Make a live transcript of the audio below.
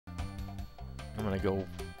I'm gonna go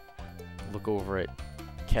look over at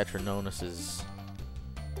Catrononus's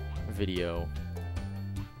video.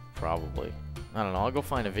 Probably. I don't know. I'll go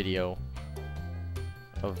find a video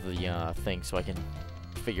of the thing so I can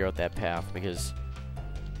figure out that path, because,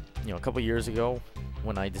 you know, a couple years ago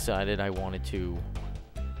when I decided I wanted to,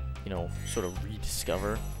 you know, sort of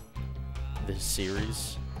rediscover this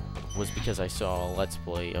series was because I saw a Let's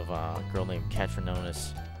Play of a girl named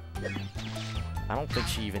Catrononus. I don't think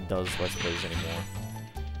she even does Let's Plays anymore.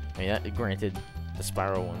 I mean, granted, the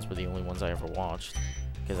Spyro ones were the only ones I ever watched,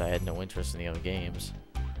 because I had no interest in the other games.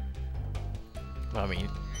 I mean,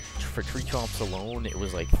 for Treetops alone, it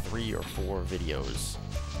was like 3 or 4 videos.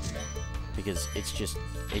 Because it's just,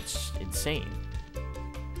 it's insane.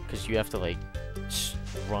 Because you have to, like,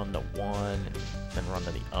 run to one, and then run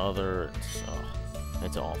to the other.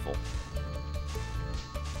 It's awful.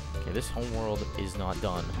 Okay, this homeworld is not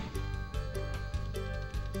done.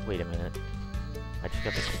 Wait a minute. I just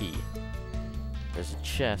got the key. There's a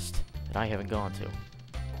chest that I haven't gone to.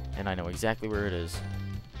 And I know exactly where it is.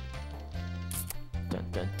 Dun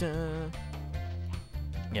dun dun.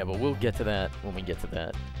 Yeah, but we'll get to that when we get to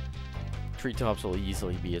that. Treetops will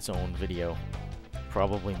easily be its own video.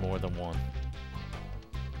 Probably more than one.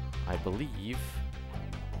 I believe,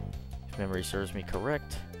 if memory serves me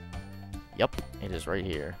correct, yep, it is right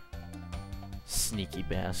here. Sneaky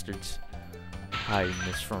bastards. Hiding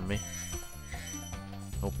this from me.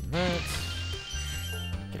 Open that.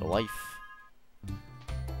 Get a life.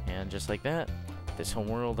 And just like that, this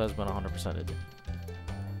homeworld has been 100%ed.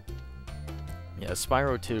 Yeah,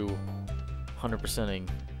 Spyro 2, 100%ing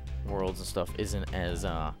worlds and stuff isn't as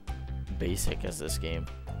basic as this game.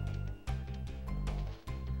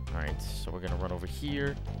 Alright, so we're gonna run over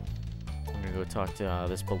here. I'm gonna go talk to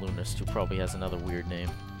this balloonist who probably has another weird name.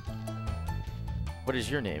 What is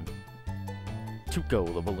your name?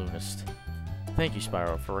 Tuco, the balloonist. Thank you,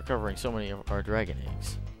 Spyro, for recovering so many of our dragon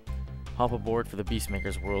eggs. Hop aboard for the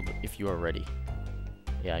Beastmaker's world if you are ready.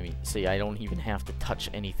 Yeah, I mean, see, I don't even have to touch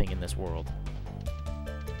anything in this world.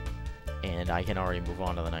 And I can already move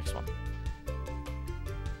on to the next one.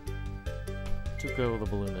 Tuco, the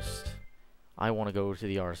balloonist. I want to go to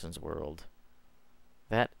the artisan's world.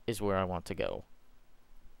 That is where I want to go.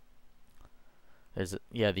 There's,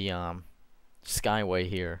 yeah, the, Skyway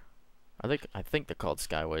here. I think they're called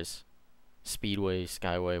Skyways. Speedway,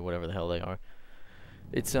 Skyway, whatever the hell they are.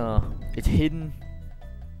 It's hidden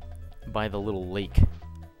by the little lake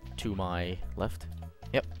to my left.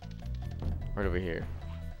 Yep. Right over here.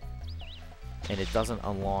 And it doesn't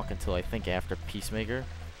unlock until I think after Peacemaker.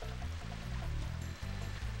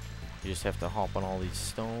 You just have to hop on all these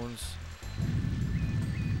stones.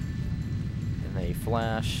 And they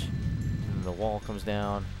flash. And the wall comes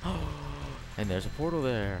down. And there's a portal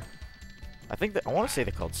there. I think that I want to say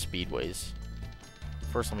they're called speedways.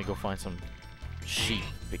 First, let me go find some sheep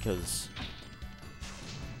because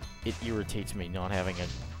it irritates me not having a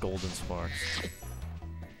golden sparks.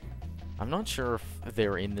 I'm not sure if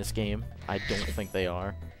they're in this game. I don't think they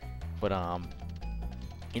are. But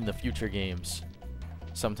in the future games,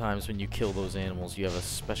 sometimes when you kill those animals, you have a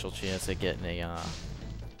special chance at getting a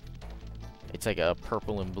it's like a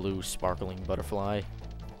purple and blue sparkling butterfly.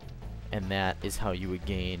 And that is how you would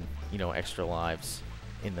gain, you know, extra lives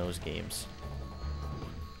in those games.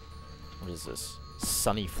 What is this?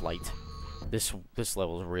 Sunny Flight. This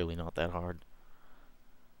level is really not that hard.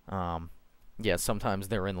 Yeah, sometimes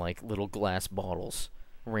they're in like little glass bottles,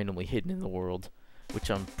 randomly hidden in the world,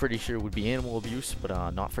 which I'm pretty sure would be animal abuse,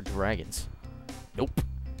 but not for dragons. Nope,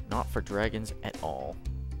 not for dragons at all.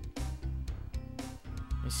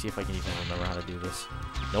 Let me see if I can even remember how to do this.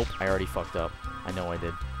 Nope, I already fucked up. I know I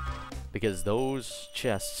did. Because those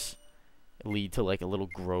chests lead to like a little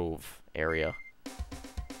grove area.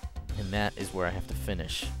 And that is where I have to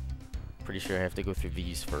finish. Pretty sure I have to go through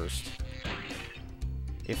these first.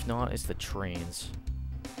 If not, it's the trains.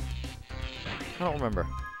 I don't remember.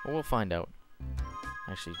 But we'll find out.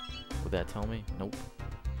 Actually, would that tell me? Nope.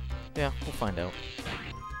 Yeah, we'll find out.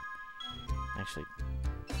 Actually,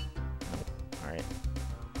 nope. Alright.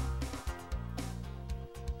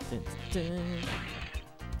 Dun, dun,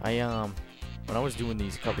 dun. When I was doing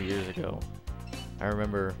these a couple years ago, I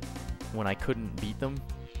remember when I couldn't beat them,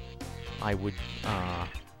 I would,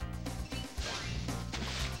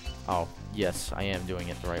 oh, yes, I am doing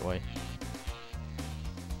it the right way.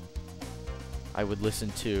 I would listen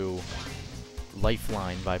to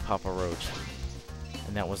Lifeline by Papa Roach,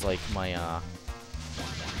 and that was like my,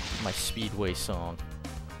 my Speedway song.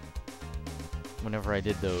 Whenever I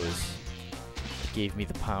did those, it gave me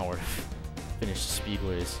the power to finish the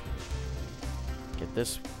Speedways. Get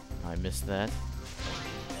this. I missed that.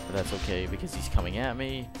 But that's okay because he's coming at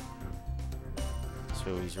me.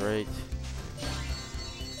 So he's right.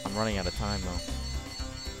 I'm running out of time though.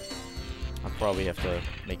 I'll probably have to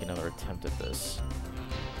make another attempt at this.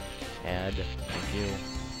 Add, thank you.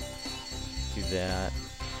 Do that.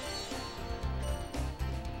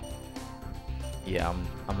 Yeah,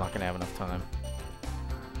 I'm not gonna have enough time.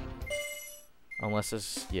 Unless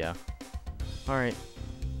it's, yeah. Alright.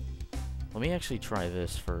 Let me actually try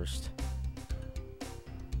this first.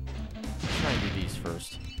 Let's try and do these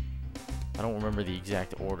first. I don't remember the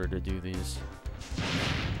exact order to do these.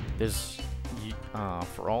 There's,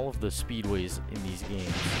 for all of the speedways in these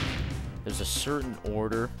games, there's a certain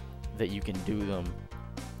order that you can do them,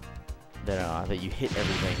 that you hit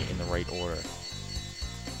everything in the right order.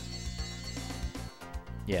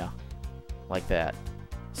 Yeah, like that.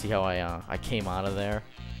 See how I came out of there?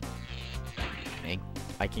 And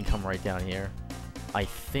I can come right down here. I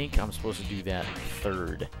think I'm supposed to do that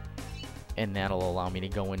third, and that'll allow me to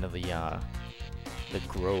go into the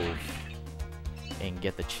grove and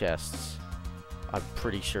get the chests. I'm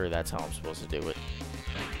pretty sure that's how I'm supposed to do it.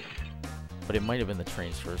 But it might have been the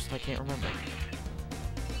trains first. I can't remember.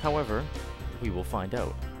 However, we will find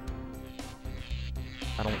out.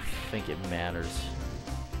 I don't think it matters.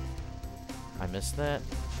 I missed that.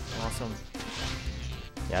 Awesome.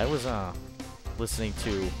 Yeah, I was listening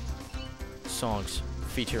to songs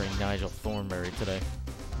featuring Nigel Thornberry today.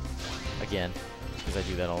 Again, because I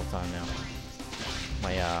do that all the time now.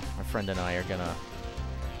 My friend and I are gonna...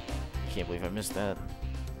 Can't believe I missed that.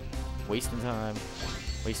 Wasting time.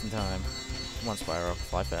 Wasting time. Come on, Spyro.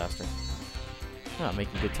 Fly faster. Ah,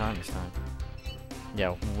 making good time this time.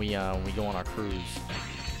 Yeah, when we go on our cruise,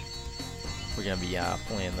 we're gonna be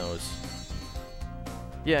playing those.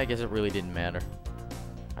 Yeah, I guess it really didn't matter.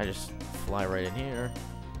 I just fly right in here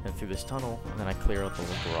and through this tunnel, and then I clear out the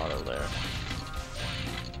little grotto there.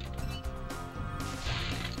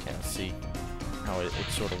 Yeah, see how it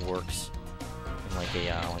sort of works in like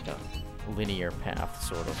a linear path,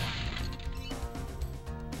 sort of,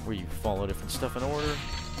 where you follow different stuff in order.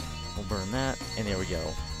 We'll burn that, and there we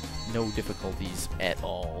go. No difficulties at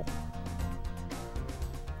all.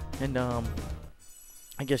 And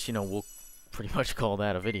I guess, you know, we'll pretty much call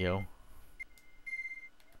that a video.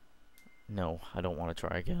 No, I don't want to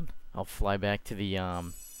try again. I'll fly back to the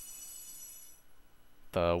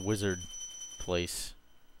wizard place,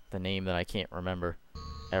 the name that I can't remember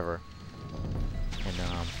ever. And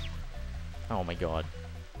oh my god,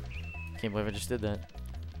 can't believe I just did that.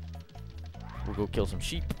 We'll go kill some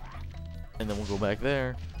sheep, and then we'll go back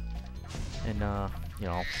there, and you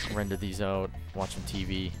know, render these out, watch some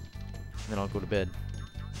TV, and then I'll go to bed.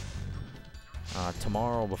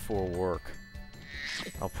 Tomorrow before work,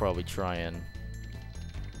 I'll probably try and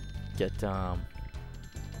get some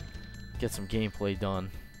gameplay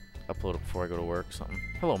done, upload it before I go to work, something.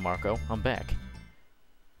 Hello, Marco, I'm back.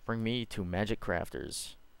 Bring me to Magic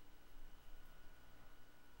Crafters.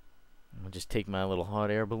 I'll just take my little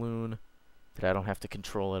hot air balloon that I don't have to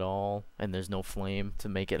control at all, and there's no flame to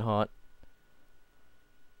make it hot.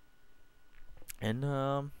 And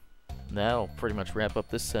that'll pretty much wrap up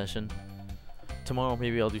this session. Tomorrow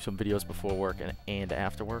maybe I'll do some videos before work and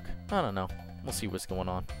after work. I don't know. We'll see what's going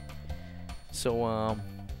on. So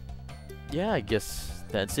yeah, I guess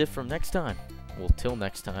that's it from next time. Well, till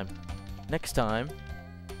next time. Next time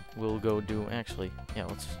we'll go do, actually, yeah,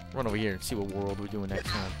 let's run over here and see what world we're doing next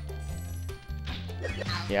time.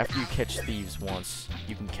 Yeah, after you catch thieves once,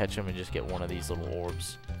 you can catch them and just get one of these little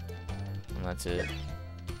orbs. And that's it.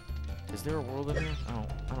 Is there a world in here?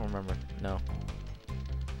 I don't remember. No.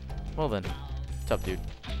 Well then. What's up, dude?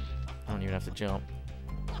 I don't even have to jump.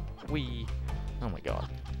 Whee! Oh my god.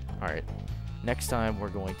 Alright. Next time we're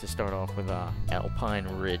going to start off with Alpine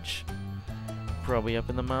Ridge. Probably up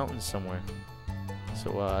in the mountains somewhere.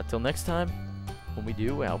 So till next time, when we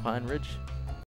do Alpine Ridge,